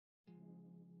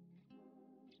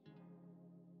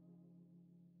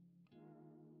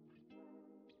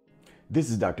This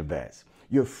is Dr. Bass,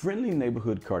 your friendly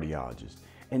neighborhood cardiologist,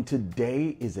 and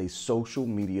today is a social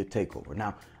media takeover.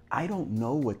 Now, I don't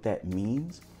know what that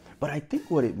means, but I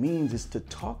think what it means is to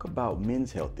talk about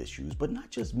men's health issues, but not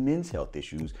just men's health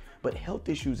issues, but health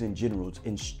issues in general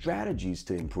and strategies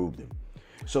to improve them.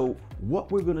 So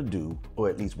what we're gonna do, or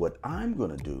at least what I'm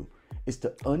gonna do, is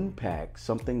to unpack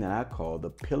something that I call the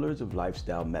pillars of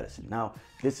lifestyle medicine. Now,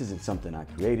 this isn't something I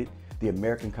created. The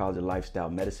American College of Lifestyle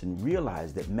Medicine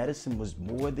realized that medicine was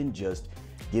more than just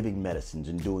giving medicines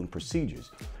and doing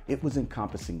procedures. It was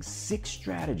encompassing 6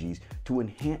 strategies to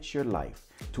enhance your life,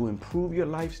 to improve your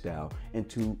lifestyle, and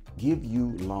to give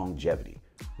you longevity.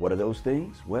 What are those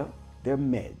things? Well, they're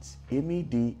meds,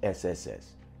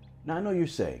 M.E.D.S.S.S. Now, I know you're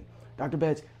saying, Dr.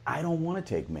 Bass, I don't want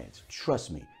to take meds.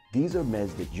 Trust me, these are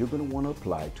meds that you're going to want to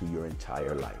apply to your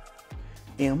entire life.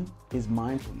 M is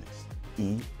mindfulness.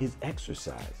 E is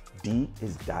exercise. D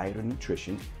is diet or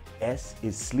nutrition. S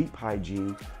is sleep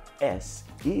hygiene. S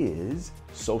is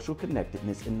social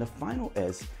connectedness. And the final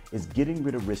S is getting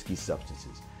rid of risky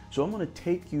substances. So I'm going to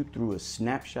take you through a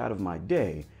snapshot of my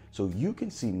day so you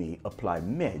can see me apply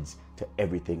meds to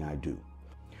everything I do.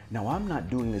 Now, I'm not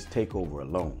doing this takeover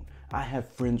alone. I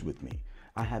have friends with me.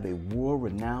 I have a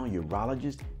world-renowned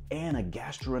urologist and a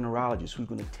gastroenterologist who's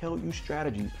going to tell you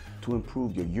strategies to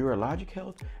improve your urologic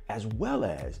health as well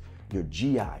as your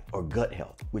GI or gut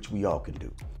health, which we all can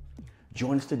do.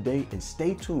 Join us today and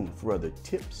stay tuned for other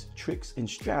tips, tricks, and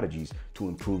strategies to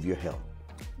improve your health.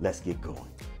 Let's get going.